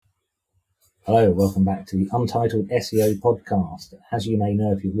Hello, welcome back to the Untitled SEO podcast. As you may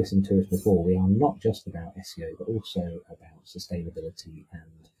know if you've listened to us before, we are not just about SEO, but also about sustainability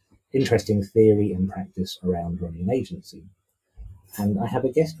and interesting theory and practice around running an agency. And I have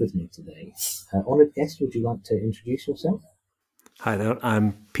a guest with me today. Honoured guest, would you like to introduce yourself? Hi there,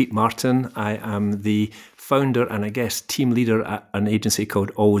 I'm Pete Martin. I am the founder and I guess team leader at an agency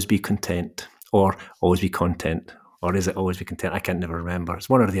called AlwaysBeContent or AlwaysBeContent. Or is it AlwaysBeContent? I can't never remember. It's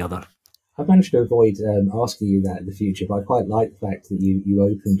one or the other. I've managed to avoid asking you that in the future, but I quite like the fact that you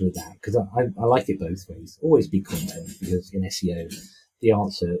opened with that because I like it both ways. Always be content, because in SEO, the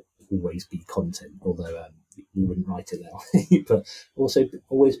answer always be content, although we wouldn't write it that way. But also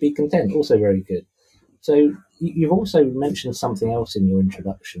always be content, also very good. So you've also mentioned something else in your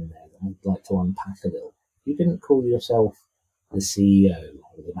introduction there that I'd like to unpack a little. You didn't call yourself the CEO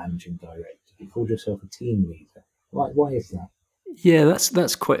or the managing director. You called yourself a team leader. Why is that? Yeah,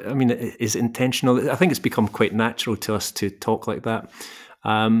 that's quite. I mean, it is intentional. I think it's become quite natural to us to talk like that.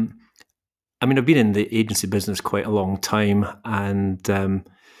 Um, I mean, I've been in the agency business quite a long time, and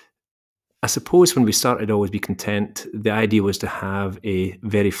I suppose when we started Always Be Content, the idea was to have a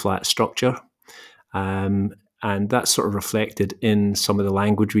very flat structure. And that's sort of reflected in some of the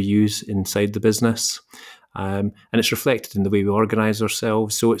language we use inside the business. And it's reflected in the way we organize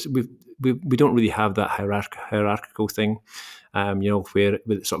ourselves. So we don't really have that hierarchical thing, where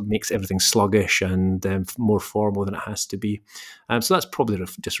it sort of makes everything sluggish and more formal than it has to be. So that's probably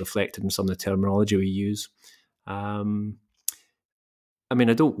just reflected in some of the terminology we use. Um, I mean,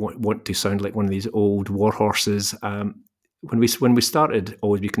 I don't want to sound like one of these old war horses. When we started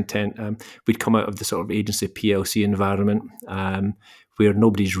Always Be Content, we'd come out of the sort of agency PLC environment, where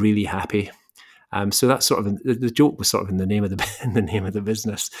nobody's really happy. So that's sort of the joke was sort of in the name of the in the name of the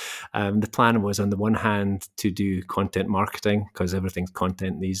business. The plan was on the one hand to do content marketing because everything's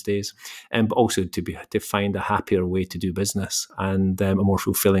content these days, but also to find a happier way to do business and a more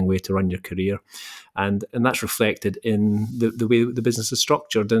fulfilling way to run your career, and that's reflected in the way the business is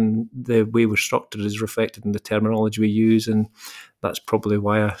structured, and the way we're structured is reflected in the terminology we use, and that's probably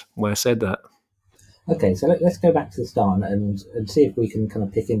why I said that. Okay, so let's go back to the start and see if we can kind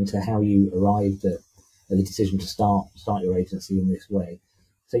of pick into how you arrived at the decision to start your agency in this way.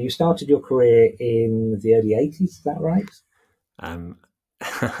 So you started your career in the early 80s, is that right? Um,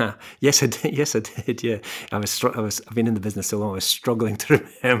 yes, I did. Yes, I did. Yeah, I've been in the business so long. I was struggling to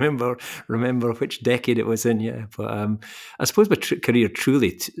remember which decade it was in. Yeah, but I suppose my career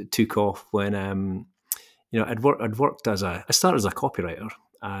truly took off when I'd worked I started as a copywriter,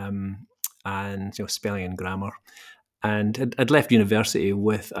 and spelling and grammar, and I'd left university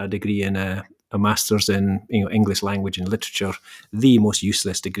with a degree in a master's in English language and literature, the most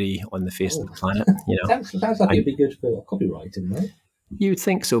useless degree on the face of Oh, the planet. sounds like I, it'd be good for copywriting, right? You'd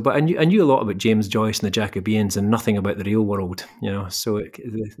think so, but I knew a lot about James Joyce and the Jacobeans and nothing about the real world. So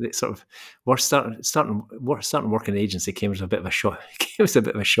it sort of starting work in an agency came as a bit of a shock. It was a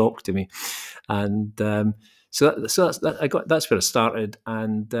bit of a shock to me, and that's where I started.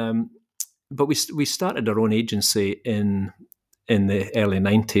 And but we started our own agency in the early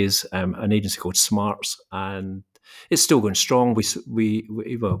 90s, an agency called Smarts, and it's still going strong. We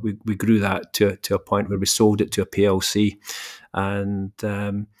grew that to a point where we sold it to a PLC, and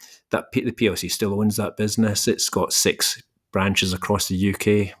the PLC still owns that business. It's got 6 branches across the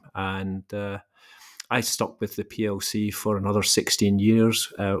UK, and I stuck with the PLC for another 16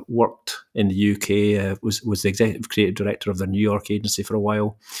 years. Worked in the UK, was the executive creative director of their New York agency for a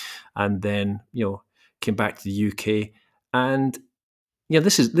while, and then came back to the UK. And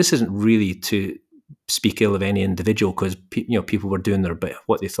this isn't really to speak ill of any individual, because people were doing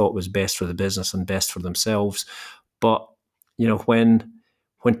what they thought was best for the business and best for themselves. But when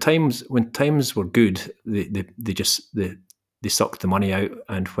times were good, they sucked the money out,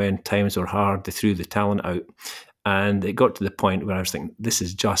 and when times were hard, they threw the talent out. And it got to the point where I was thinking, this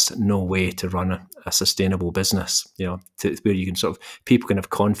is just no way to run a sustainable business, where you can people can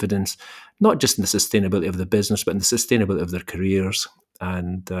have confidence, not just in the sustainability of the business, but in the sustainability of their careers,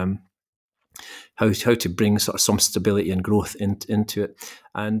 and how to bring sort of some stability and growth into it.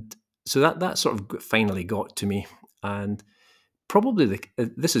 And so that sort of finally got to me. And probably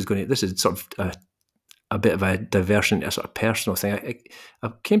this is sort of a bit of a diversion, a sort of personal thing.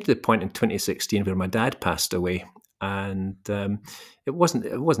 I came to the point in 2016 where my dad passed away, and it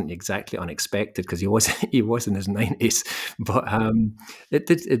wasn't exactly unexpected, because he was in his 90s, but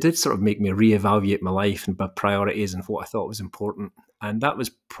it did sort of make me reevaluate my life and my priorities and what I thought was important, and that was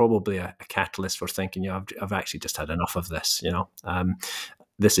probably a catalyst for thinking, I've actually just had enough of this.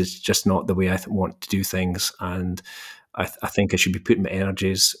 This is just not the way I want to do things, and I think I should be putting my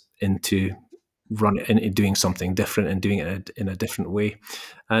energies into run it into doing something different and doing it in a different way.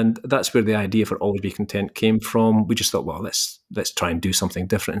 And that's where the idea for Always Be Content came from. We just thought, well, let's try and do something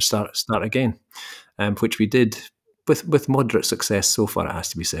different and start again, which we did with moderate success so far, it has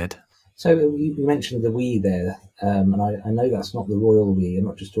to be said. So you mentioned the we there, and I know that's not the royal we. You're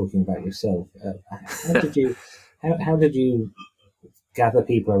not just talking about yourself. How did you gather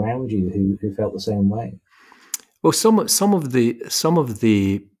people around you who felt the same way? Well, some of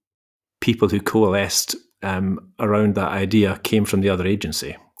the people who coalesced around that idea came from the other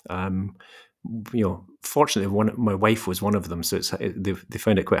agency. Fortunately, my wife was one of them, so they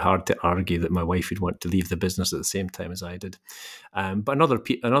found it quite hard to argue that my wife would want to leave the business at the same time as I did. But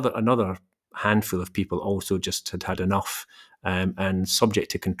another handful of people also just had enough, and subject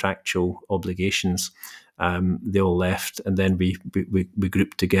to contractual obligations, they all left, and then we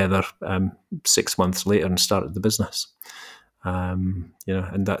grouped together 6 months later and started the business.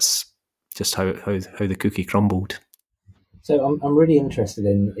 And that's just how the cookie crumbled. So I'm really interested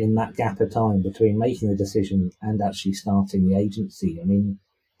in that gap of time between making the decision and actually starting the agency. I mean,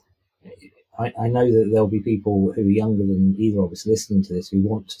 I know that there'll be people who are younger than either of us listening to this who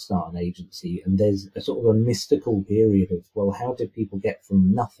want to start an agency, and there's a sort of a mystical period of, well, how did people get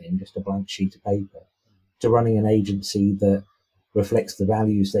from nothing, just a blank sheet of paper, to running an agency that reflects the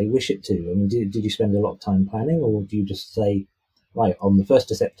values they wish it to? I mean, did you spend a lot of time planning, or do you just say, right, on the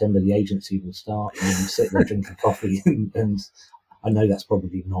 1st of September, the agency will start, and you sit there drinking coffee? And I know that's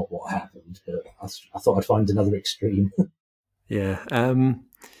probably not what happened, but I thought I'd find another extreme. Yeah.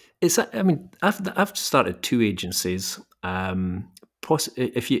 I've started 2 agencies.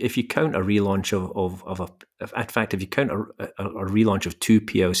 If you count a relaunch in fact, if you count a relaunch of 2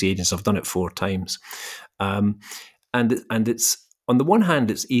 PLC agents, I've done it 4 times. And it's, on the one hand,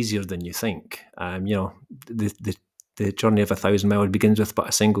 it's easier than you think. The journey of 1,000 miles begins with but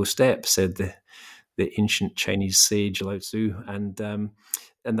a single step, said the ancient Chinese sage Lao Tzu,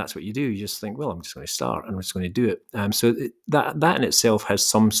 and that's what you do. You just think, well, I'm just going to start and I'm just going to do it. So that in itself has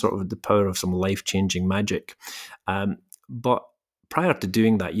some sort of the power of some life-changing magic. But prior to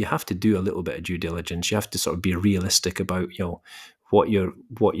doing that, you have to do a little bit of due diligence. You have to sort of be realistic about what your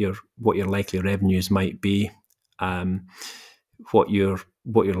likely revenues might be, what your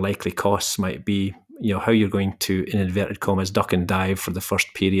likely costs might be, how you're going to, in inverted commas, duck and dive for the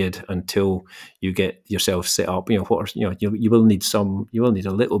first period until you get yourself set up. You will need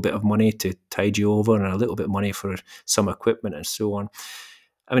a little bit of money to tide you over, and a little bit of money for some equipment and so on.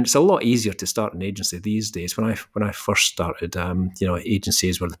 I mean, it's a lot easier to start an agency these days. When I first started,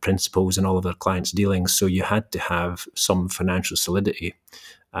 agencies were the principals in all of their clients' dealings, so you had to have some financial solidity.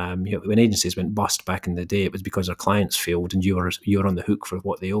 When agencies went bust back in the day, it was because their clients failed, and you were on the hook for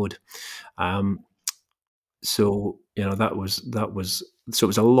what they owed. So that was so it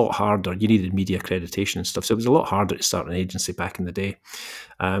was a lot harder. You needed media accreditation and stuff, so it was a lot harder to start an agency back in the day.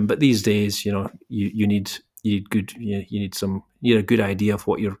 But these days, you need a good idea of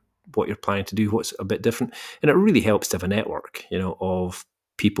what you're planning to do, what's a bit different, and it really helps to have a network, of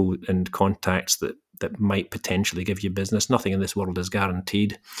people and contacts that might potentially give you business. Nothing in this world is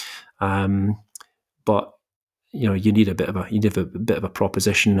guaranteed, but you need a bit of a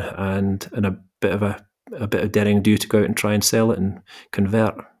proposition and a bit of daring do to go out and try and sell it and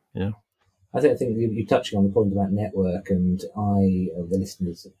convert. I think you're touching on the point about network, and the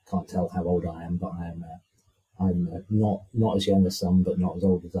listeners can't tell how old I am, but I'm not as young as some, but not as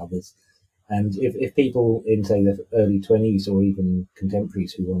old as others. And if people in, say, their early 20s, or even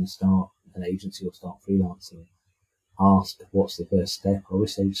contemporaries who want to start an agency or start freelancing, ask what's the first step, I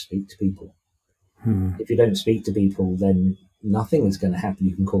always say just speak to people. If you don't speak to people, then nothing is going to happen.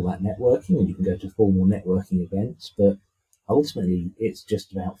 You can call that networking, and you can go to formal networking events, but ultimately it's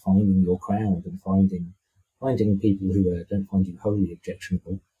just about finding your crowd and finding people who don't find you wholly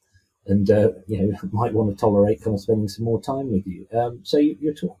objectionable, and might want to tolerate kind of spending some more time with you. So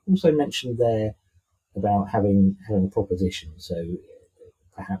you also mentioned there about having a proposition, so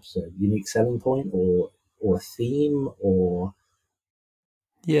perhaps a unique selling point or a theme, or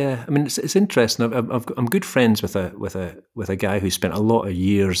Yeah, I mean it's interesting. I'm good friends with a guy who spent a lot of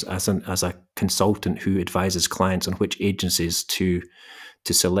years as a consultant who advises clients on which agencies to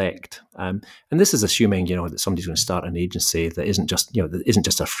select. And this is assuming that somebody's going to start an agency that isn't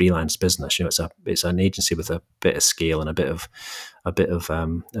just a freelance business. It's an agency with a bit of scale and a bit of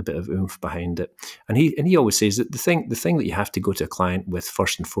oomph behind it. And he always says that the thing that you have to go to a client with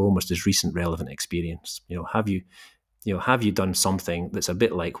first and foremost is recent relevant experience. have you done something that's a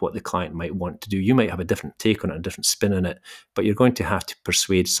bit like what the client might want to do? You might have a different take on it, a different spin on it, but you're going to have to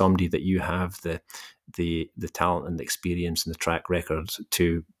persuade somebody that you have the talent and the experience and the track record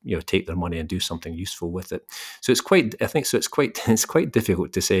to take their money and do something useful with it. So it's quite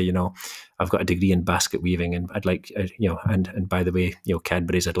difficult to say, I've got a degree in basket weaving and I'd like and by the way,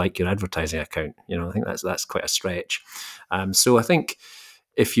 Cadbury's, I'd like your advertising account. I think that's quite a stretch. So I think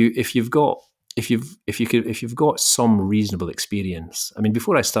if you've got some reasonable experience. I mean,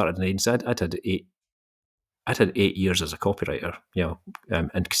 before I started an agency, I'd had 8 years as a copywriter,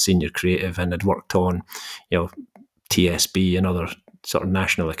 and senior creative, and I'd worked on, TSB and other sort of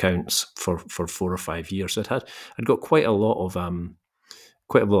national accounts for 4 or 5 years. So I'd got quite a lot of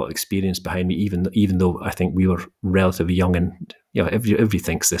experience behind me, even though I think we were relatively young, and everybody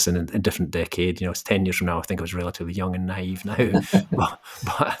thinks this in a different decade. It's 10 years from now, I think I was relatively young and naive now, but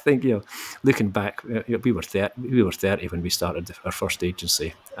I think looking back, we were 30 when we started our first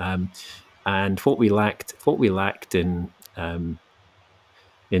agency, and what we lacked in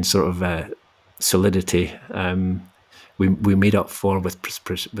sort of solidity, we made up for with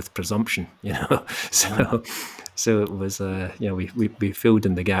presumption, so it was we filled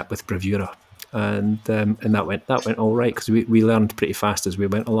in the gap with bravura, and that went all right, because we learned pretty fast as we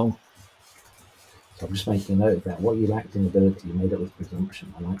went along. So I'm just making a note of that. What you lacked in ability, you made up with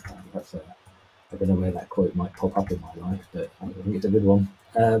presumption. I like that. I don't know where that quote might pop up in my life, but I think it's a good one.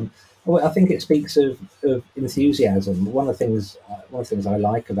 I think it speaks of enthusiasm. One of the things I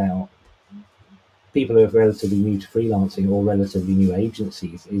like about people who are relatively new to freelancing or relatively new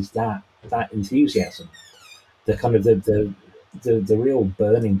agencies is that enthusiasm, the kind of the real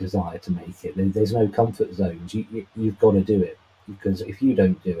burning desire to make it. There's no comfort zones. You've got to do it, because if you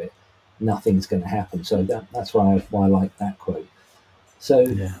don't do it, nothing's going to happen. So that's why I like that quote. So,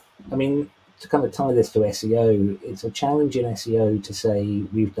 yeah. I mean, to kind of tie this to SEO, it's a challenge in SEO to say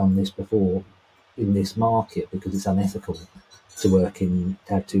we've done this before in this market, because it's unethical to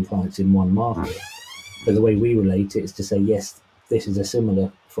have 2 clients in one market. But the way we relate it is to say, yes, this is a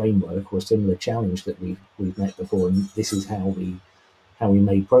similar framework or a similar challenge that we've met before, and this is how we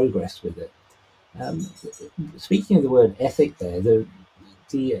made progress with it. Speaking of the word ethic, there, the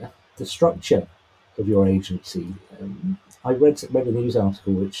structure of your agency. I read a news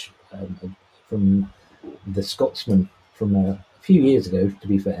article which from the Scotsman from a few years ago, to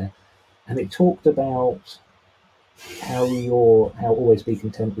be fair, and it talked about how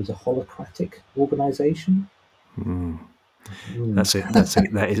AlwaysBeContent was a holacratic organisation. That's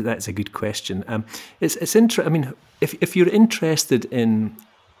a good question. It's interesting. I mean, if you're interested in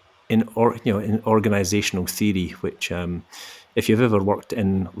organizational theory, which if you've ever worked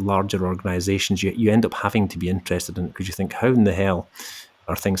in larger organizations, you end up having to be interested in it, because you think, how in the hell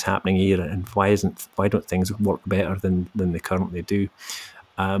are things happening here, and why don't things work better than they currently do?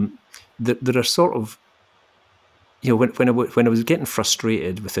 There are sort of, when I was getting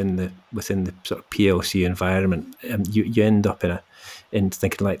frustrated within the sort of PLC environment, you end up in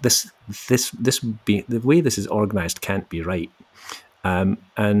thinking like this the way this is organized can't be right, and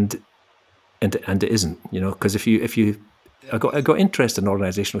it isn't, because I got interested in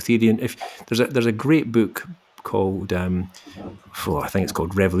organizational theory, and if there's a great book called I think it's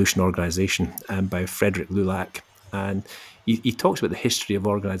called Revolution Organization, by Frederick Lulac, and he talks about the history of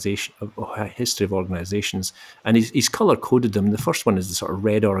organizations, and he's color coded them. The first one is the sort of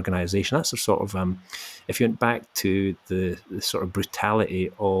red organization. That's the sort of if you went back to the sort of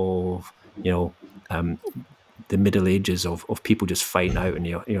brutality of the Middle Ages of people just fighting out, and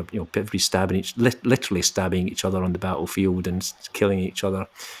everybody literally stabbing each other on the battlefield and killing each other.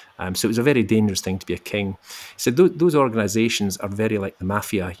 So it was a very dangerous thing to be a king. So those organizations are very like the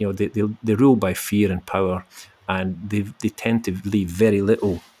mafia. They rule by fear and power, and they tend to leave very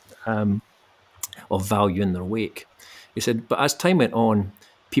little of value in their wake. He said, but as time went on,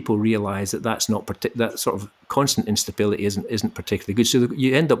 people realised that that sort of constant instability isn't particularly good. So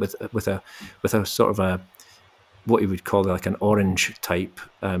you end up with a sort of a what you would call like an orange type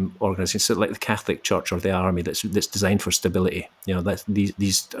organization, so like the Catholic Church or the army, that's designed for stability. That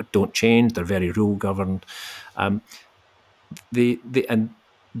these don't change; they're very rule governed.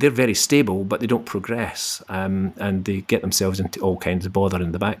 They're very stable, but they don't progress, and they get themselves into all kinds of bother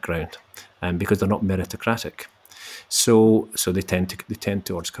in the background, because they're not meritocratic. So they tend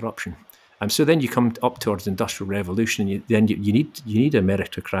towards corruption. So then you come up towards the Industrial Revolution. You need a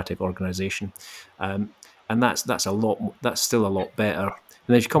meritocratic organization. And that's still a lot better. And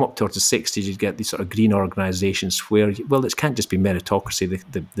then if you come up towards the 60s, you get these sort of green organizations where, it can't just be meritocracy.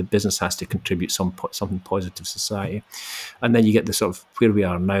 The business has to contribute something positive to society. And then you get the sort of where we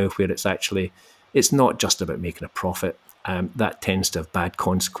are now, where it's actually it's not just about making a profit. That tends to have bad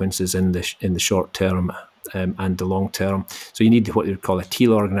consequences in the short term and the long term. So you need what they would call a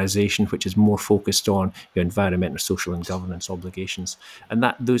teal organisation, which is more focused on your environmental, social, and governance obligations. And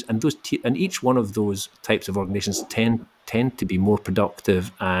and each one of those types of organisations tend to be more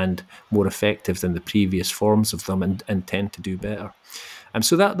productive and more effective than the previous forms of them, and tend to do better.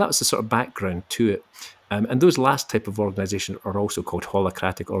 So that's the sort of background to it. And those last type of organisations are also called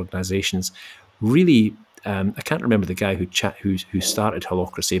holacratic organisations. Really, I can't remember the guy who started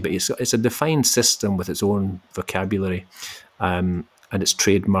holacracy, but it's a defined system with its own vocabulary, and it's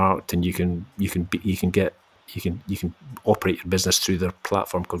trademarked, and you can operate your business through their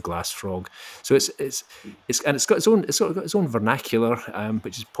platform called Glassfrog. So it's got its own vernacular,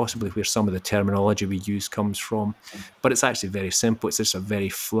 which is possibly where some of the terminology we use comes from. But it's actually very simple. It's just a very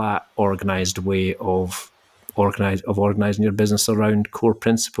flat, organized way of organizing your business around core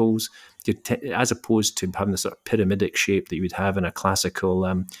principles, as opposed to having the sort of pyramidic shape that you would have in a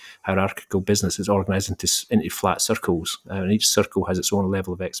classical hierarchical business. It's organized into flat circles, and each circle has its own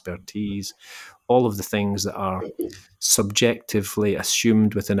level of expertise. All of the things that are subjectively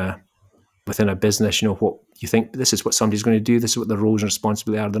assumed within a business, what you think this is what somebody's going to do, this is what their roles and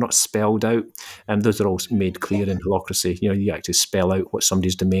responsibilities are. They're not spelled out, and those are all made clear in holacracy. You actually spell out what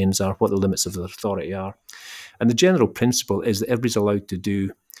somebody's domains are, what the limits of their authority are, and the general principle is that everybody's allowed to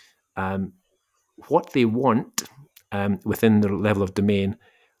do what they want within their level of domain,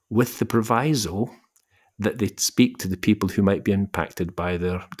 with the proviso that they speak to the people who might be impacted by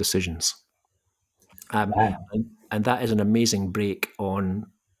their decisions. Wow. And that is an amazing break on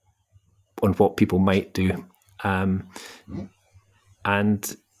what people might do, and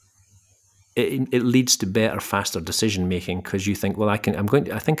it leads to better, faster decision making, because you think, well, I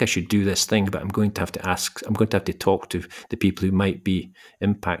think I should do this thing, but I'm going to have to talk to the people who might be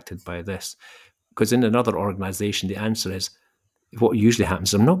impacted by this. Because in another organization, the answer is, what usually happens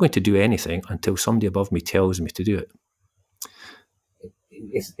is, I'm not going to do anything until somebody above me tells me to do it.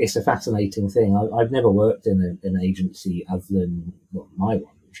 It's a fascinating thing. I've never worked in an agency other than my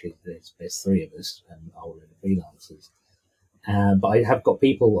one, which is there's three of us, and all of the freelancers. But I have got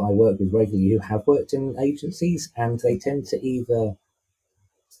people I work with regularly who have worked in agencies, and they tend to either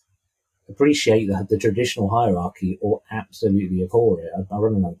appreciate the traditional hierarchy or absolutely abhor it. I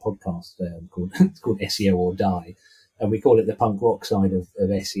run another podcast called SEO or Die, and we call it the punk rock side of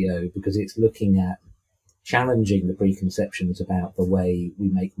SEO, because it's looking at challenging the preconceptions about the way we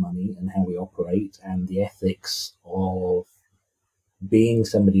make money and how we operate, and the ethics of being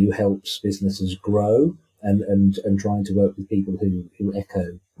somebody who helps businesses grow, and trying to work with people who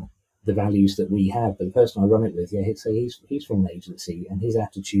echo the values that we have. But the person I run it with, he'd say he's from an agency, and his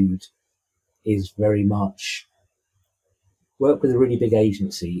attitude is very much work with a really big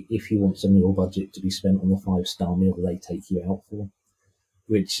agency if you want some of your budget to be spent on the 5-star meal they take you out for.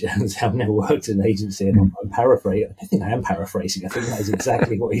 Which I've never worked in an agency, and I'm paraphrasing. I don't think I am paraphrasing. I think that is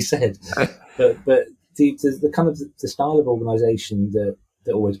exactly what he said. But the kind of the style of organisation that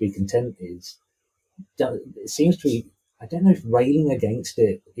AlwaysBeContent is, it seems to be. I don't know if railing against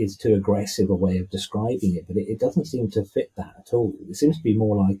it is too aggressive a way of describing it, but it doesn't seem to fit that at all. It seems to be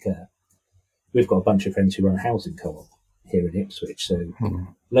more like we've got a bunch of friends who run a housing co-op here in Ipswich, so a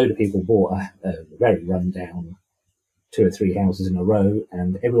load of people bought a very rundown 2 or 3 houses in a row,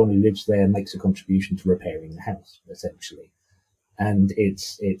 and everyone who lives there makes a contribution to repairing the house, essentially. And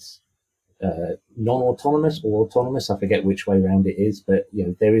it's non-autonomous or autonomous. I forget which way around it is, but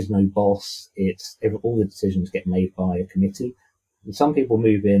there is no boss. All the decisions get made by a committee. And some people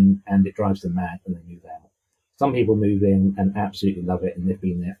move in and it drives them mad when they move out. Some people move in and absolutely love it, and they've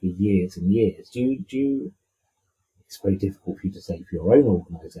been there for years and years. Do you? It's very difficult for you to say for your own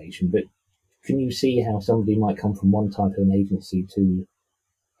organisation, but can you see how somebody might come from one type of an agency to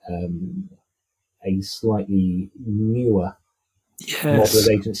a slightly newer model of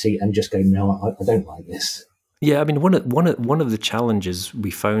agency and just go, no, I don't like this? Yeah, I mean, one of the challenges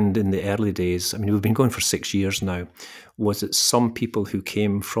we found in the early days, I mean, we've been going for 6 years now, was that some people who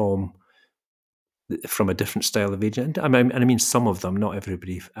came from a different style of agent, and I mean some of them, not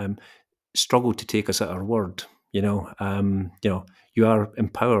everybody, struggled to take us at our word. You are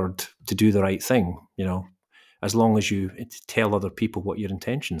empowered to do the right thing, as long as you tell other people what your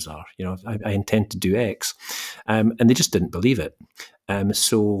intentions are. I intend to do X, and they just didn't believe it. And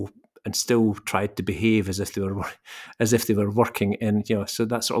still tried to behave as if they were working in, so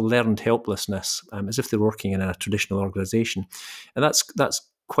that sort of learned helplessness, as if they're working in a traditional organisation, and that's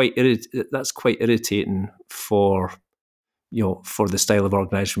quite irritating for the style of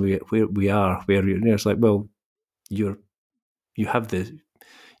organisation we are, where it's like, well, you have the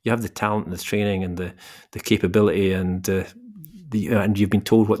you have the talent and the training and the capability and and you've been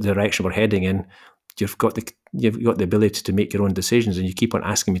told what direction we're heading in. You've got the ability to make your own decisions, and you keep on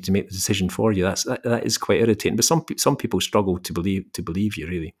asking me to make the decision for you. That is quite irritating. But some people struggle to believe you,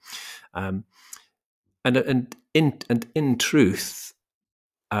 really. And in truth,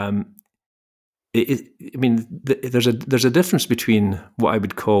 there's a difference between what I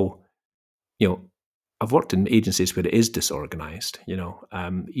would call, I've worked in agencies where it is disorganized.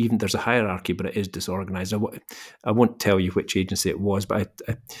 Even there's a hierarchy, but it is disorganized. I won't tell you which agency it was, but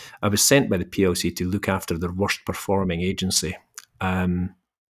I was sent by the PLC to look after their worst performing agency, and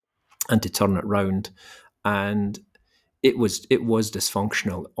to turn it round. And it was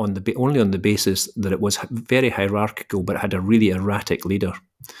dysfunctional only on the basis that it was very hierarchical, but it had a really erratic leader.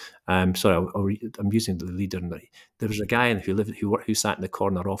 Sorry, I'm using the leader. There was a guy who sat in the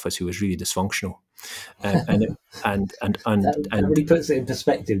corner office who was really dysfunctional, and that really puts it in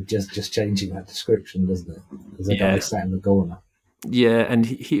perspective. Just changing that description, doesn't it? There's a guy sat in the corner. Yeah, and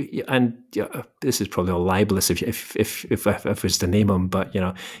this is probably all libelous if I was to name him, but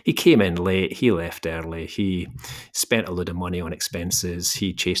he came in late, he left early, he spent a load of money on expenses,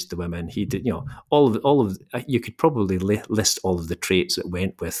 he chased the women, he did all of you could probably list all of the traits that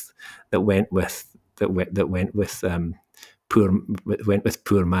went with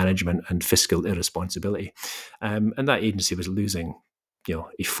poor management and fiscal irresponsibility, and that agency was losing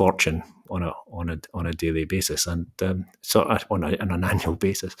a fortune on a daily basis, and on an annual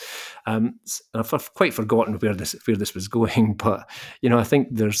basis. And I've quite forgotten where this was going, but I think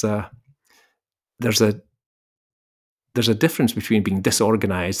there's a difference between being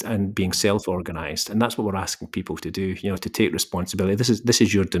disorganized and being self-organized, and that's what we're asking people to do. To take responsibility. This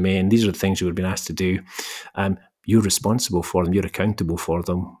is your domain. These are the things you've been asked to do. You're responsible for them. You're accountable for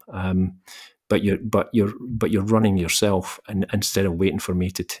them. But you're running yourself, and instead of waiting for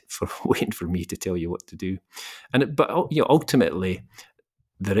me to tell you what to do. But ultimately,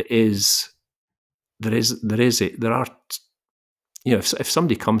 there are. If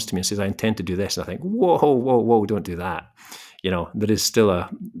somebody comes to me and says, "I intend to do this," and I think, "Whoa, don't do that." There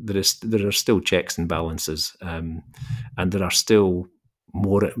are still checks and balances, and there are still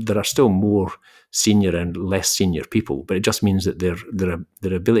more senior and less senior people, but it just means that their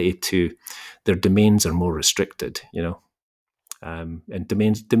ability their domains are more restricted, and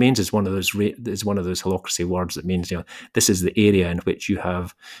domains is one of those holacracy words that means this is the area in which you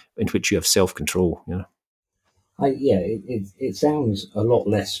have self-control. It sounds a lot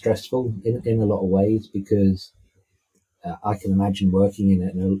less stressful in a lot of ways, because I can imagine working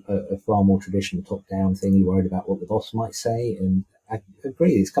in a far more traditional top-down thing. You're worried about what the boss might say, and I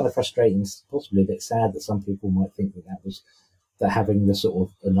agree, it's kind of frustrating, possibly a bit sad that some people might think that having the sort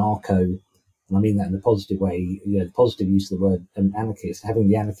of anarcho, and I mean that in a positive way, the positive use of the word anarchist, having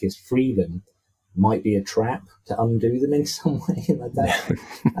the anarchist freedom might be a trap to undo them in some way.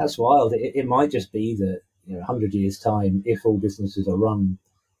 That's wild. It might just be that 100 years' time, if all businesses are run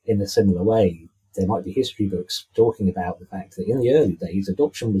in a similar way, there might be history books talking about the fact that in the early days,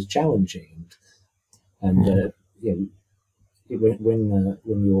 adoption was challenging, and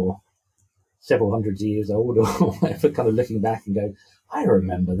when you're several hundreds of years old or whatever, kind of looking back and go, I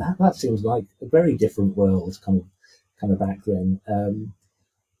remember that. That seems like a very different world, kind of back then.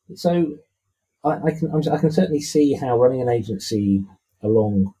 So I can certainly see how running an agency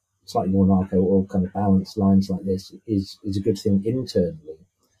along slightly more narco or kind of balanced lines like this is a good thing internally.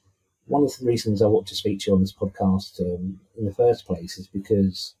 One of the reasons I want to speak to you on this podcast in the first place is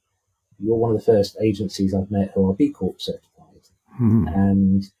because you're one of the first agencies I've met who are B Corp certified.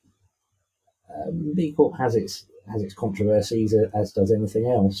 And B Corp has its controversies, as does anything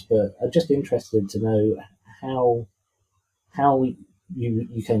else. But I'm just interested to know how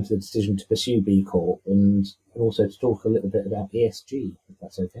you came to the decision to pursue B Corp, and also to talk a little bit about ESG, if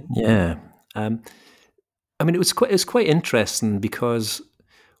that's okay. Yeah, it was quite interesting, because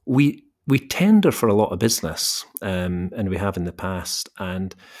we tender for a lot of business, and we have in the past,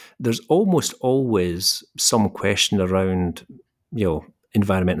 and there's almost always some question around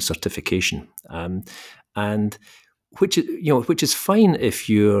environmental certification, and which is fine if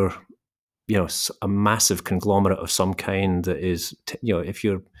you're a massive conglomerate of some kind that is if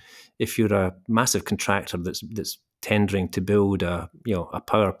you're a massive contractor that's tendering to build a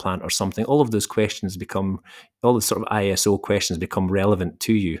power plant or something. All of those questions all the sort of ISO questions become relevant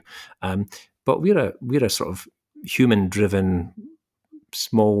to you, but we're a sort of human driven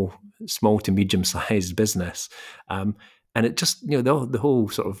small to medium sized business, and it just the whole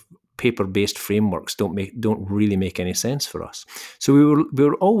sort of paper-based frameworks don't really make any sense for us. So we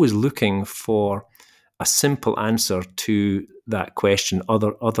were always looking for a simple answer to that question,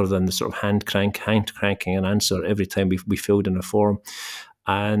 other than the sort of hand cranking an answer every time we filled in a form,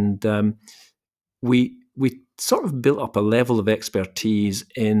 and we sort of built up a level of expertise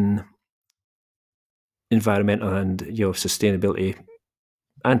in environmental and sustainability,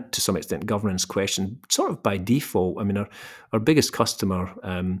 and to some extent governance question, sort of by default. I mean, our biggest customer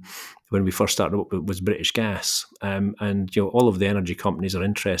when we first started was British Gas, and all of the energy companies are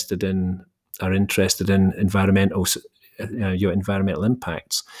interested in environmental environmental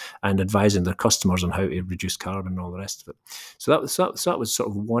impacts and advising their customers on how to reduce carbon and all the rest of it. So that was sort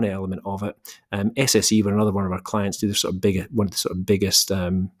of one element of it. SSE were another one of our clients. They're one of the sort of biggest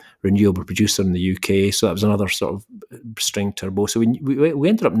renewable producer in the UK. So that was another sort of string turbo. So we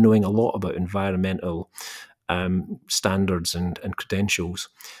ended up knowing a lot about environmental standards and credentials.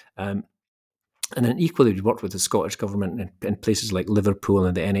 And then equally, we worked with the Scottish Government in places like Liverpool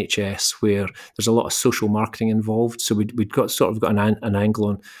and the NHS, where there's a lot of social marketing involved. So we'd got an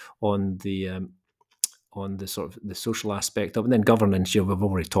angle on the sort of the social aspect of it. And then governance. We've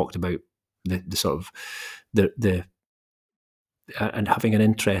already talked about the sort of the and having an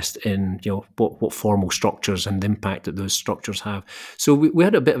interest in what formal structures and the impact that those structures have. So we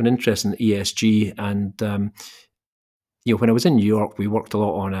had a bit of an interest in ESG, and when I was in New York, we worked a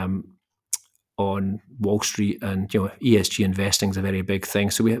lot on Wall Street, and ESG investing is a very big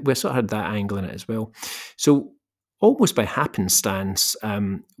thing. So we sort of had that angle in it as well. So almost by happenstance,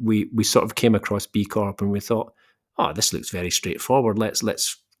 we sort of came across B Corp, and we thought, oh, this looks very straightforward. Let's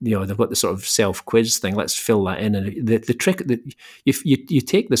they've got the sort of self-quiz thing. Let's fill that in. And the trick that you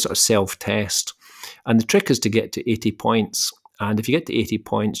take the sort of self-test, and the trick is to get to 80 points. And if you get to 80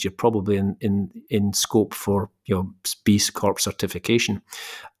 points, you're probably in scope for B Corp certification.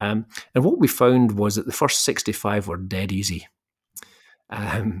 And what we found was that the first 65 were dead easy.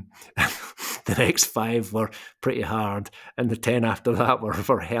 The next 5 were pretty hard, and the 10 after that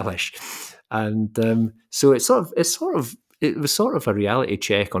were hellish. And so it was sort of a reality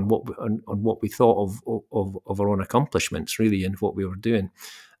check on what we thought of our own accomplishments, really, and what we were doing.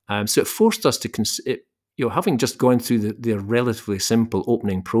 So it forced us to having just gone through the relatively simple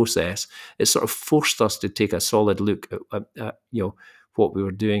opening process, it sort of forced us to take a solid look at what we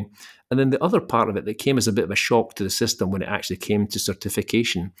were doing. And then the other part of it that came as a bit of a shock to the system when it actually came to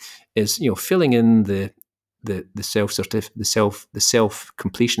certification is filling in the self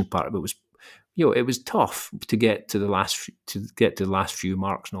completion part of it was it was tough to get to the last few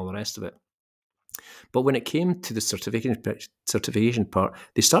marks and all the rest of it. But when it came to the certification part,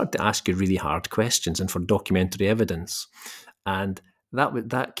 they started to ask you really hard questions and for documentary evidence, and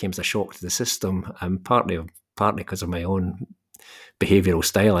that came as a shock to the system, partly because of my own behavioural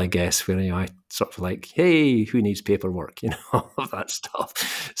style, I guess, where I sort of like, hey, who needs paperwork, all of that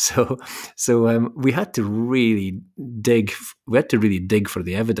stuff. So we had to really dig. We had to really dig for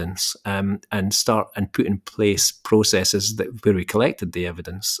the evidence, and start and put in place processes where we collected the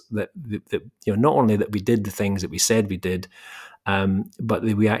evidence that not only that we did the things that we said we did, but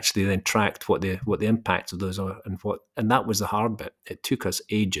we actually then tracked what the impacts of those are, and that was the hard bit. It took us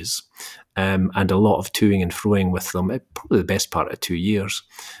ages, and a lot of toing and froing with them. Probably the best part of 2 years,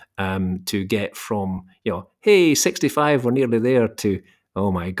 to get from hey, 65, we're nearly there, to oh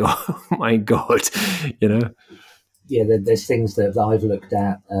my god, oh my god, Yeah, there's things that I've looked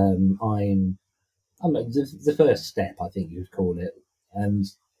at. I'm the first step, I think you'd call it, and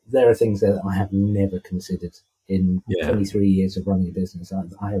there are things that I have never considered in 23 years of running a business.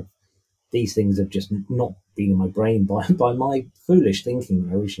 I have these things have just not been in my brain by my foolish thinking.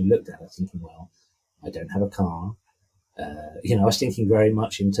 When I originally looked at it, I was thinking, well, I don't have a car. I was thinking very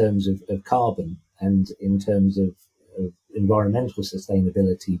much in terms of carbon and in terms of environmental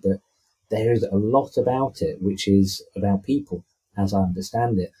sustainability, but there is a lot about it which is about people, as I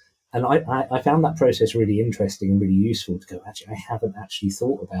understand it. And I found that process really interesting and really useful to go, actually, I haven't actually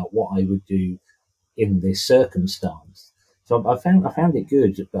thought about what I would do in this circumstance. So I found it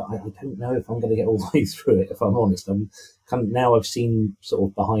good, but I don't know if I'm going to get all the way through it, if I'm honest. Now I've seen sort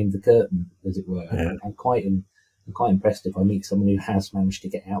of behind the curtain, as it were. Yeah. I'm quite impressed if I meet someone who has managed to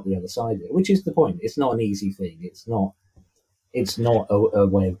get out the other side of it, which is the point. It's not an easy thing. It's not a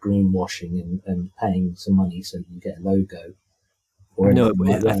way of greenwashing and paying some money so you get a logo or No, anything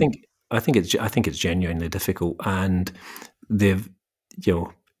like that. I think it's genuinely difficult, and they've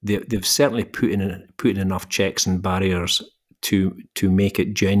certainly put in enough checks and barriers to make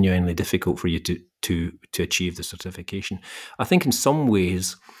it genuinely difficult for you to achieve the certification. I think in some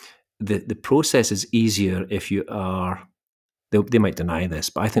ways the process is easier if you are. They might deny this,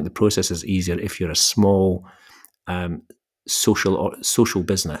 but I think the process is easier if you're a small social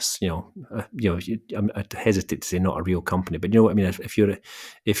business. I hesitate to say not a real company, but you know what I mean.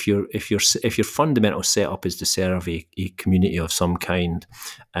 If your fundamental setup is to serve a community of some kind,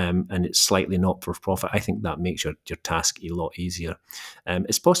 and it's slightly not for profit, I think that makes your task a lot easier.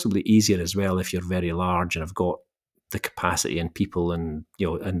 It's possibly easier as well if you're very large and have got the capacity and people and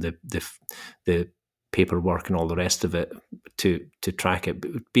and the paperwork and all the rest of it to track it.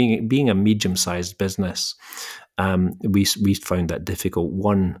 But being a medium-sized business, we found that difficult.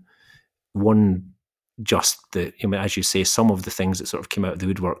 One just as you say, some of the things that sort of came out of the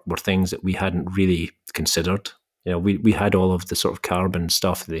woodwork were things that we hadn't really considered. We had all of the sort of carbon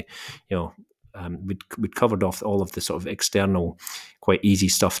stuff. We'd covered off all of the sort of external, quite easy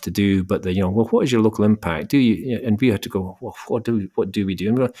stuff to do. But well, what is your local impact? Do you? And we had to go, well, what do we do?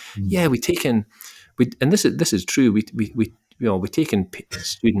 And we're like, yeah, we take in, and this is true. We take in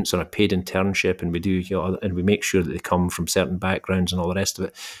students on a paid internship, and we do, and we make sure that they come from certain backgrounds and all the rest of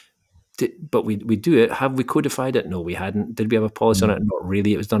it. But we do it. Have we codified it? No, we hadn't. Did we have a policy on it? Not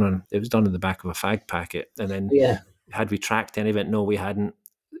really. It was done in the back of a fag packet. And then had we tracked any of it? No, we hadn't.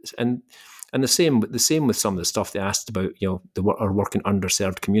 And the same with some of the stuff they asked about. Our work in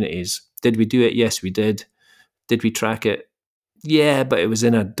underserved communities. Did we do it? Yes, we did. Did we track it? Yeah, but it was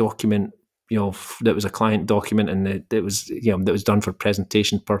in a document. That was a client document, and it was that was done for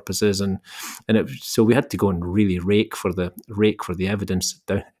presentation purposes, so we had to go and really rake for the evidence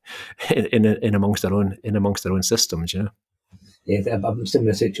down in amongst our own systems. Yeah, I'm a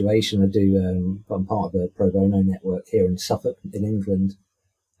similar situation. I do. I'm part of the pro bono network here in Suffolk, in England,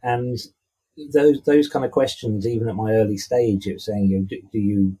 and those kind of questions, even at my early stage, it was saying, how do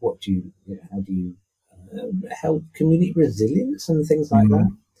you help community resilience and things like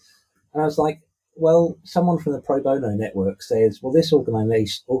that. And I was like, well, someone from the pro bono network says, well, this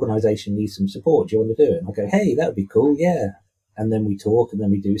organization needs some support. Do you want to do it? And I go, hey, that would be cool. Yeah. And then we talk and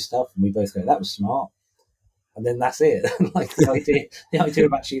then we do stuff and we both go, that was smart. And then that's it. Like the idea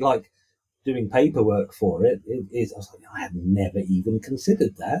of actually like doing paperwork for it is, I was like, I had never even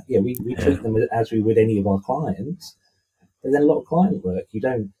considered that. Yeah. We treat them as we would any of our clients. But then a lot of client work, you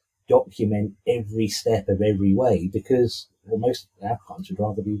don't document every step of every way because most of our clients would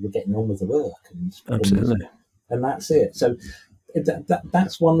rather be getting on with the work and that's it. So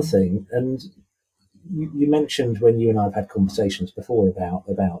that's one thing. And you mentioned when you and I have had conversations before about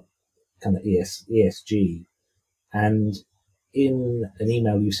kind of ESG, and in an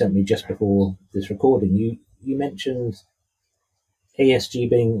email you sent me just before this recording, you mentioned ESG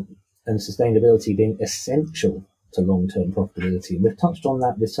and sustainability being essential to long-term profitability. And we've touched on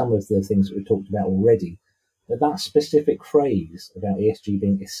that with some of the things that we've talked about already. But that specific phrase about ESG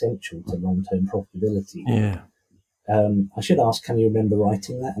being essential to long-term profitability, I should ask, can you remember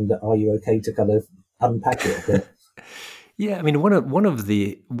writing that? And are you okay to kind of unpack it a bit? Yeah, I mean, one of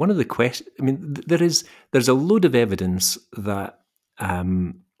the questions. I mean, there's a load of evidence that,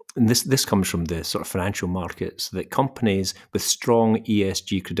 and this comes from the sort of financial markets, that companies with strong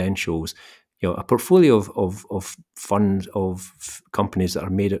ESG credentials, a portfolio of funds of companies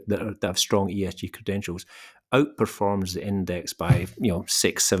that have strong ESG credentials, outperforms the index by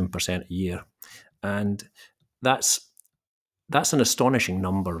 6-7% a year, and that's an astonishing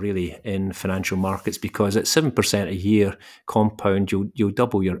number, really, in financial markets, because at 7% a year compound, you'll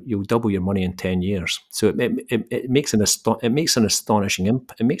double your money in 10 years. So it makes an astonishing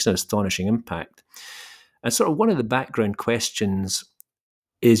impact. And sort of one of the background questions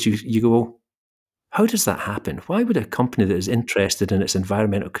is you go, how does that happen? Why would a company that is interested in its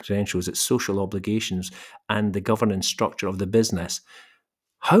environmental credentials, its social obligations, and the governance structure of the business,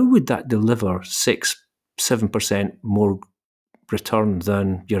 how would that deliver 6-7% more return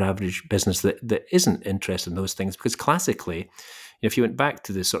than your average business that isn't interested in those things? Because classically, if you went back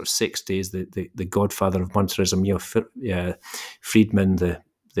to the sort of 60s, the godfather of monetarism, Friedman, the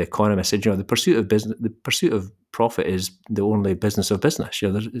economist, said, the pursuit of profit is the only business of business.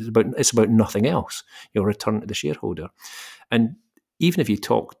 It's about nothing else. Return to the shareholder. And even if you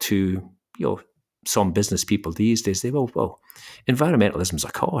talk to some business people these days, they will, well, environmentalism is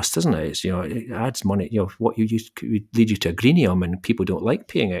a cost, isn't it? It adds money. What you use could lead you to a greenium, and people don't like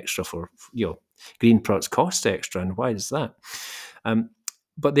paying extra for green products cost extra, and why is that?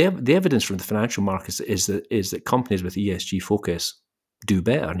 But the evidence from the financial markets is that companies with ESG focus do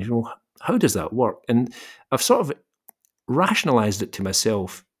better. And how does that work? And I've sort of rationalized it to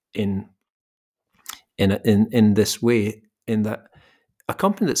myself in this way, in that a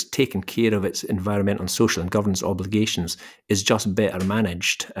company that's taken care of its environmental, social, and governance obligations is just better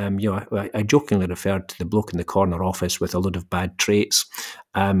managed. I jokingly referred to the bloke in the corner office with a load of bad traits,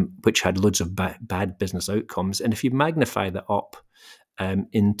 which had loads of bad business outcomes. And if you magnify that up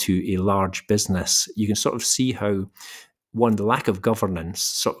into a large business, you can sort of see how the lack of governance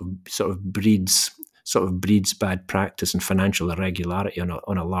sort of breeds bad practice and financial irregularity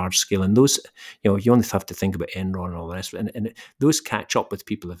on a large scale. And those, you only have to think about Enron and all the rest of it, and those catch up with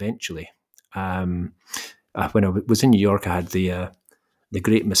people eventually. When I was in New York, I had the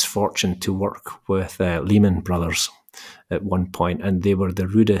great misfortune to work with Lehman Brothers at one point, and they were the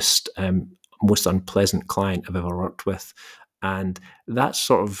rudest, most unpleasant client I've ever worked with. And that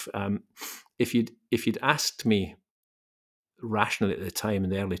sort of, if you'd asked me rationally at the time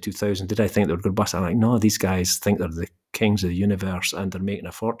in the early 2000s, did I think they were going to bust? I'm like, no, these guys think they're the kings of the universe and they're making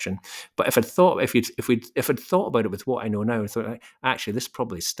a fortune. But if I'd thought about it with what I know now, I thought, actually, this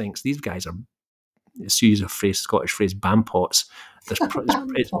probably stinks. These guys are, to use a phrase, Scottish phrase, bampots. They're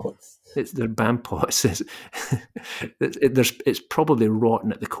bampots. It's probably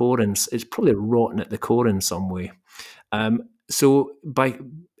rotten at the core. It's probably rotten at the core in some way. So,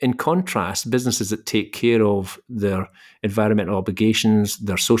 in contrast, businesses that take care of their environmental obligations,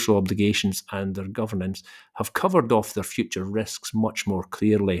 their social obligations, and their governance have covered off their future risks much more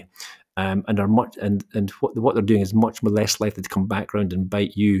clearly, and are what they're doing is much more less likely to come back around and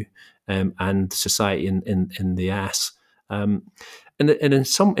bite you and society in the ass. And in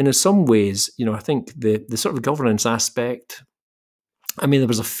some ways, I think the sort of governance aspect. I mean, there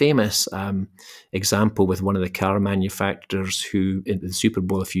was a famous example with one of the car manufacturers who, in the Super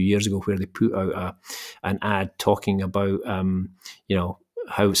Bowl a few years ago, where they put out an ad talking about,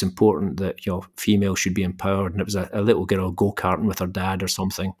 how it's important that females should be empowered, and it was a little girl go-karting with her dad or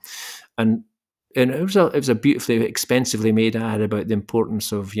something, and it was a beautifully, expensively made ad about the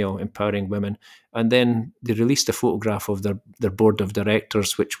importance of empowering women, and then they released a photograph of their board of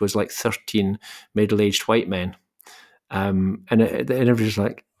directors, which was like 13 middle-aged white men. And everybody's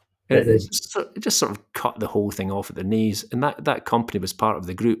like, it just sort of cut the whole thing off at the knees. And that company was part of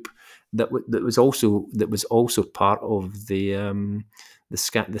the group that was also part of the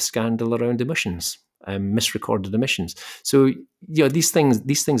scandal around emissions, misrecorded emissions. So these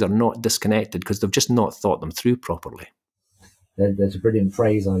things are not disconnected because they've just not thought them through properly. There's a brilliant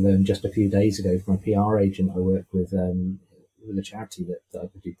phrase I learned just a few days ago from a PR agent I work with a charity that I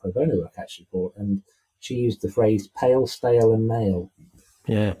do pro bono work actually for, and she used the phrase "pale, stale, and male."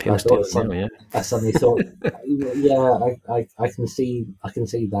 Yeah, pale, stale, and male. Yeah. I suddenly thought, yeah, I can see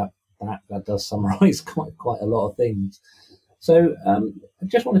that does summarise quite a lot of things. So I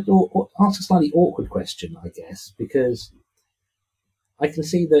just wanted to ask a slightly awkward question, I guess, because I can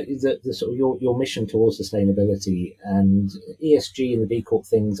see that the sort of your mission towards sustainability and ESG and the B Corp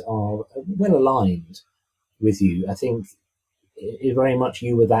things are well aligned with you. I think it very much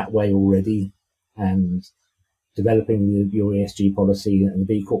you were that way already, and developing your ESG policy and the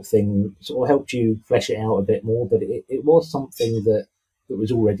B Corp thing sort of helped you flesh it out a bit more. But it was something that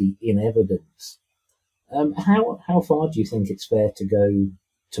was already in evidence. How far do you think it's fair to go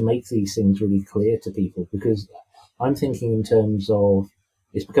to make these things really clear to people? Because I'm thinking in terms of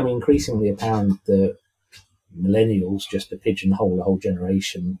it's becoming increasingly apparent that millennials, just to pigeonhole the whole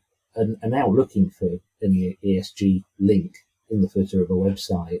generation, are now looking for an ESG link in the footer of a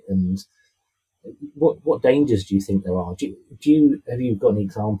website. And what dangers do you think there are? Have you got any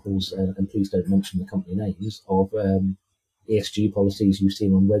examples? And please don't mention the company names of ESG policies you've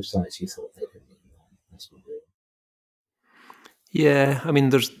seen on websites you thought they didn't mean that. That's not real. Yeah, I mean,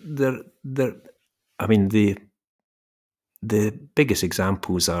 the biggest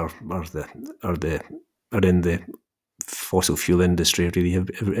examples are in the fossil fuel industry. Really,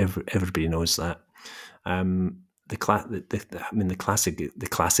 everybody knows that. The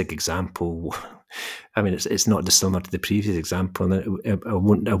classic example. I mean, it's not dissimilar to the previous example. And I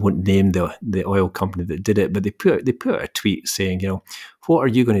won't name the oil company that did it, but they put out a tweet saying, what are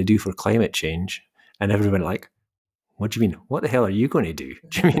you going to do for climate change? And everyone like, what do you mean? What the hell are you going to do?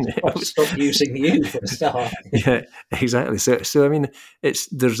 Do you mean stop using you for a start? Yeah, exactly. So I mean,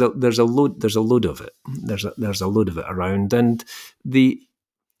 there's a load of it. There's a load of it around, and the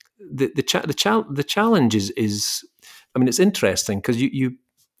challenge is, I mean, it's interesting because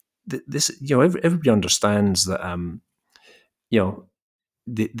everybody understands that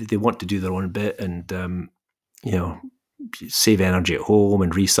they want to do their own bit and save energy at home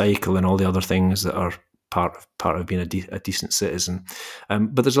and recycle and all the other things that are part of being a decent citizen.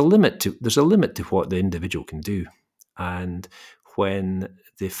 But there's a limit to what the individual can do, and when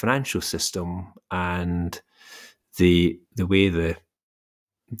the financial system and the way the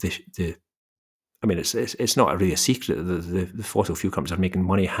the I mean, it's not really a secret that the fossil fuel companies are making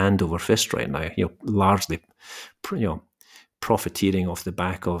money hand over fist right now. Largely, profiteering off the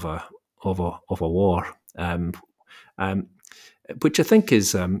back of a war, which I think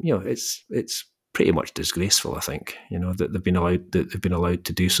is it's pretty much disgraceful. I think that they've been allowed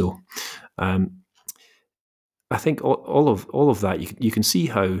to do so. I think all of that you can see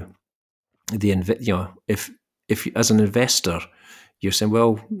how if as an investor you're saying,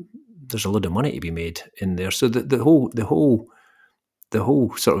 well, there's a lot of money to be made in there. So the whole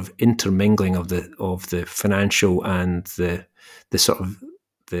sort of intermingling of the financial and the sort of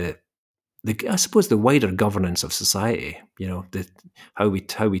the I suppose the wider governance of society. How we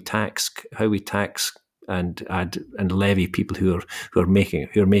tax and add and levy people who are making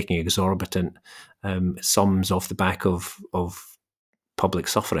exorbitant sums off the back of public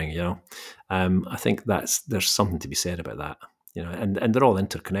suffering. I think there's something to be said about that. And they're all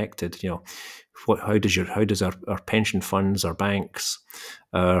interconnected. How does our pension funds, our banks,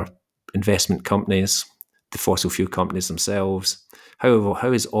 our investment companies, the fossil fuel companies themselves,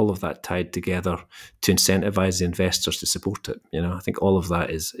 how is all of that tied together to incentivize the investors to support it? I think all of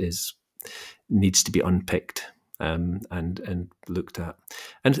that is needs to be unpicked and looked at,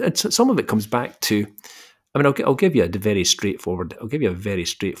 and some of it comes back to. I mean, I'll give you a very straightforward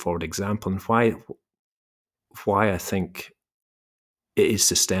example and why I think it is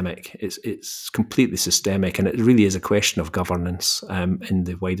systemic. It's completely systemic, and it really is a question of governance in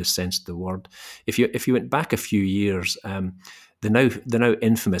the widest sense of the word. If you went back a few years, the now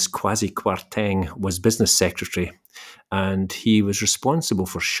infamous Kwasi Kwarteng was business secretary, and he was responsible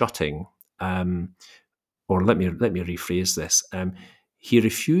for shutting. Or let me rephrase this. He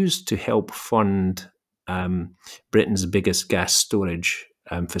refused to help fund Britain's biggest gas storage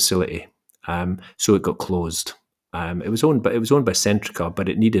facility, so it got closed. It was owned by Centrica, but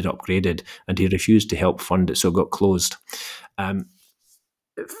it needed upgraded, and he refused to help fund it, so it got closed.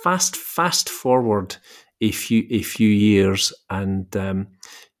 Fast forward a few years, and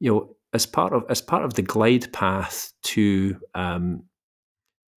as part of the glide path to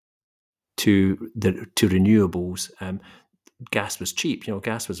renewables, gas was cheap.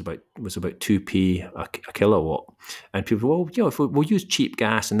 Gas was about 2p a kilowatt, and people, if we'll use cheap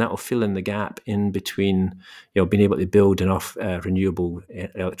gas, and that'll fill in the gap in between, being able to build enough renewable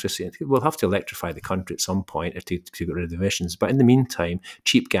electricity. We'll have to electrify the country at some point to get rid of the emissions, but in the meantime,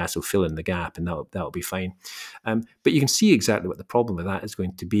 cheap gas will fill in the gap, and that'll be fine. But you can see exactly what the problem with that is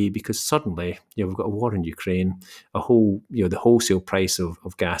going to be, because suddenly, we've got a war in Ukraine, the wholesale price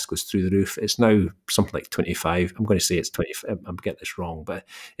of gas goes through the roof. It's now something like 25. I'm going to say it's 25. I'm getting this wrong, but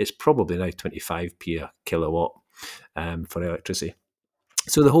it's probably now 25p a kilowatt for electricity.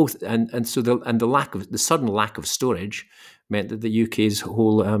 So the whole the sudden lack of storage meant that the UK's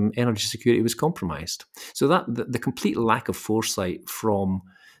whole energy security was compromised. So that the complete lack of foresight from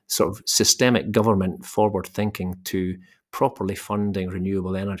sort of systemic government forward thinking to properly funding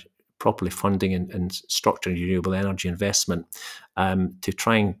renewable energy, properly funding and structuring renewable energy investment to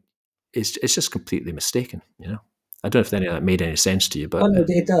try and it's just completely mistaken. I don't know if any of that made any sense to you, but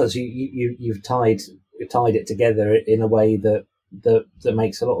it does. You've tied it together in a way that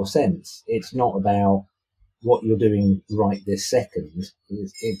makes a lot of sense. It's not about what you're doing right this second.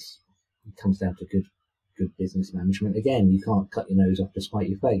 It comes down to good business management. Again, you can't cut your nose off to spite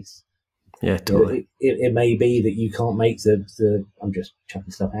your face. Yeah, totally. It may be that you can't make the I'm just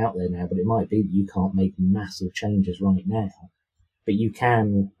chucking stuff out there now, but it might be that you can't make massive changes right now. But you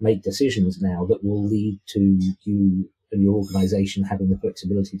can make decisions now that will lead to you and your organisation having the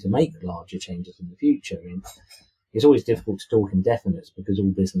flexibility to make larger changes in the future. And it's always difficult to talk in definites because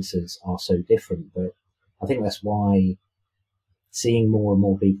all businesses are so different. But I think that's why seeing more and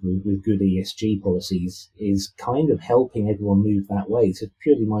more people with good ESG policies is kind of helping everyone move that way. So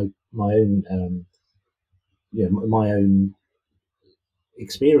purely my own my own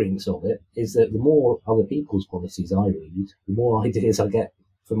experience of it is that the more other people's policies I read, the more ideas I get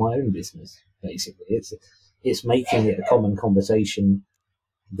for my own business. Basically, it's making it a common conversation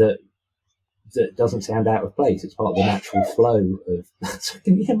that doesn't sound out of place. It's part of the natural flow of.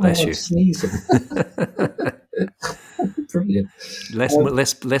 Can you hear my wife sneezing? Brilliant.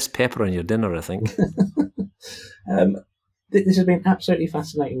 Less pepper on your dinner, I think. This has been an absolutely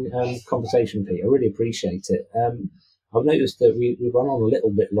fascinating conversation, Pete. I really appreciate it. I've noticed that we run on a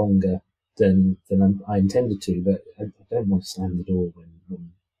little bit longer than I intended to, but I don't want to slam the door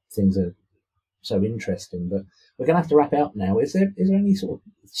when things are so interesting. But we're going to have to wrap out now. Is there any sort of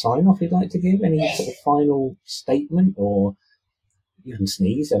sign off you'd like to give? Any sort of final statement, or You can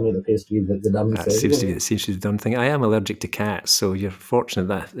sneeze. I mean, it appears to be the dumb That thing. seems to be the done thing. I am allergic to cats, so you're fortunate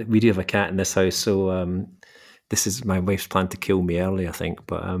that we do have a cat in this house. So this is my wife's plan to kill me early, I think.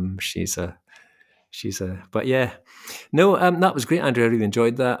 But but yeah, no, that was great, Andrew. I really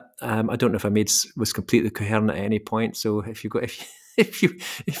enjoyed that. I don't know if was completely coherent at any point. So if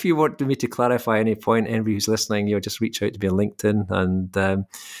you want me to clarify any point, anybody who's listening, just reach out to me on LinkedIn, and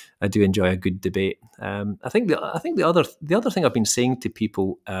I do enjoy a good debate. I think the other thing I've been saying to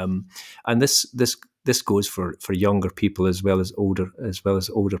people, and this goes for younger people as well as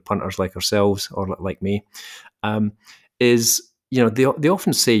older punters like ourselves or like me, is they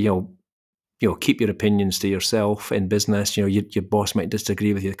often say keep your opinions to yourself in business. Your boss might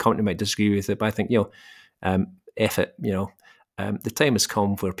disagree with you, the company might disagree with it, but I think F it. The time has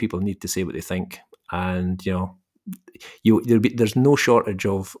come where people need to say what they think, and there's no shortage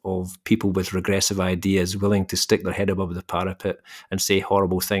of people with regressive ideas willing to stick their head above the parapet and say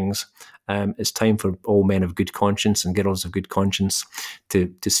horrible things. It's time for all men of good conscience and girls of good conscience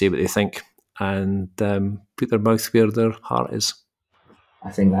to say what they think and put their mouth where their heart is. I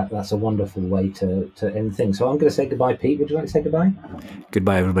think that's a wonderful way to end things. So I'm going to say goodbye, Pete. Would you like to say goodbye?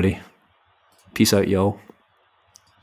 Goodbye, everybody. Peace out, y'all.